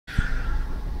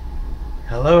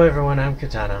Hello everyone, I'm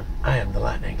Katana. I am the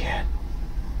Lightning Cat.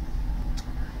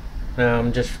 Now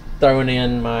I'm just throwing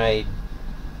in my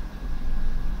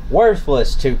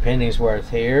worthless 2 pennies worth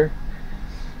here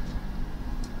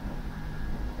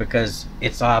because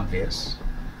it's obvious.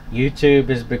 YouTube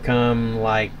has become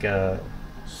like a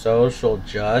social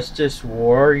justice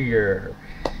warrior.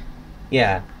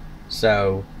 Yeah,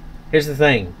 so here's the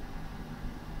thing.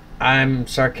 I'm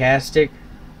sarcastic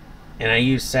and I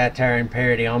use satire and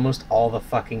parody almost all the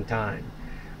fucking time.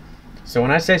 So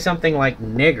when I say something like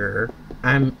nigger,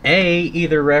 I'm A,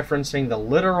 either referencing the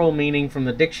literal meaning from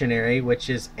the dictionary, which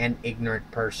is an ignorant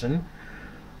person,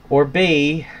 or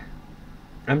B,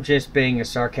 I'm just being a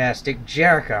sarcastic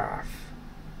jerk-off.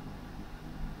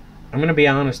 I'm gonna be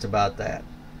honest about that.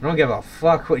 I don't give a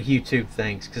fuck what YouTube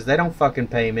thinks, because they don't fucking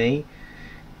pay me.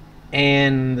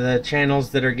 And the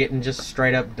channels that are getting just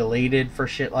straight up deleted for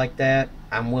shit like that,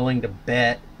 I'm willing to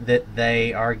bet that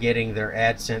they are getting their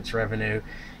AdSense revenue.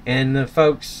 And the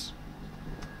folks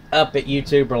up at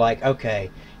YouTube are like,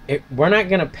 okay, we're not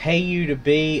going to pay you to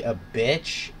be a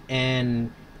bitch.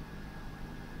 And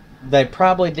they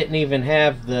probably didn't even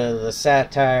have the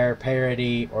satire,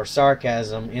 parody, or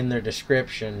sarcasm in their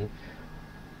description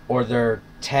or their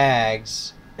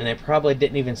tags. And they probably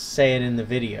didn't even say it in the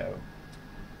video.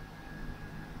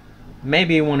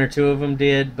 Maybe 1 or 2 of them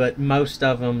did, but most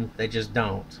of them, they just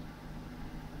don't.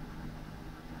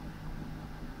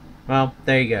 Well,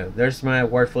 there you go. There's my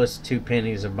worthless 2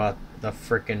 pennies about the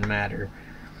frickin' matter.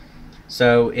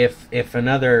 So, if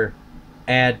another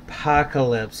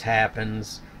adpocalypse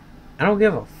happens, I don't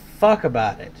give a fuck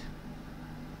about it.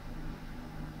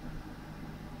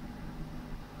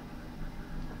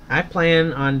 I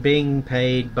plan on being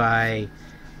paid by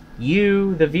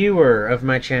you, the viewer of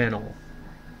my channel.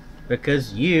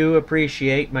 Because you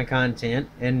appreciate my content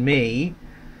and me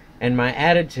and my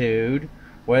attitude,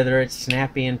 whether it's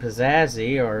snappy and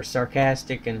pizzazzy or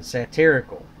sarcastic and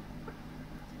satirical.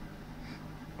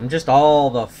 I'm just all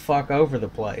the fuck over the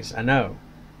place. I know.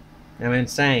 I'm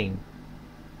insane.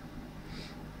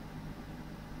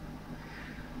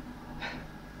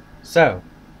 So,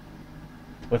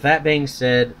 with that being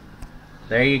said,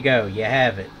 there you go. You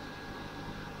have it.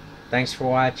 Thanks for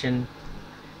watching.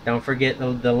 Don't forget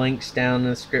the links down in the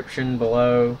description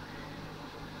below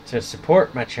to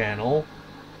support my channel.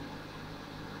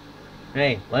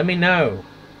 Hey, let me know.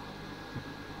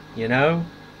 You know?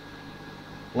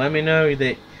 Let me know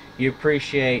that you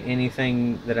appreciate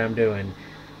anything that I'm doing.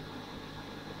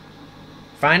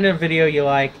 Find a video you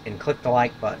like and click the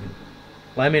like button.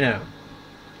 Let me know.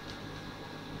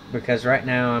 Because right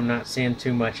now I'm not seeing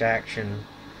too much action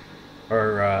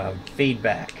or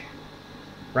feedback.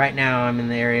 Right now I'm in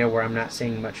the area where I'm not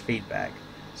seeing much feedback.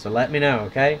 So let me know,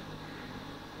 okay?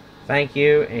 Thank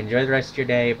you. Enjoy the rest of your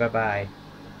day. Bye-bye.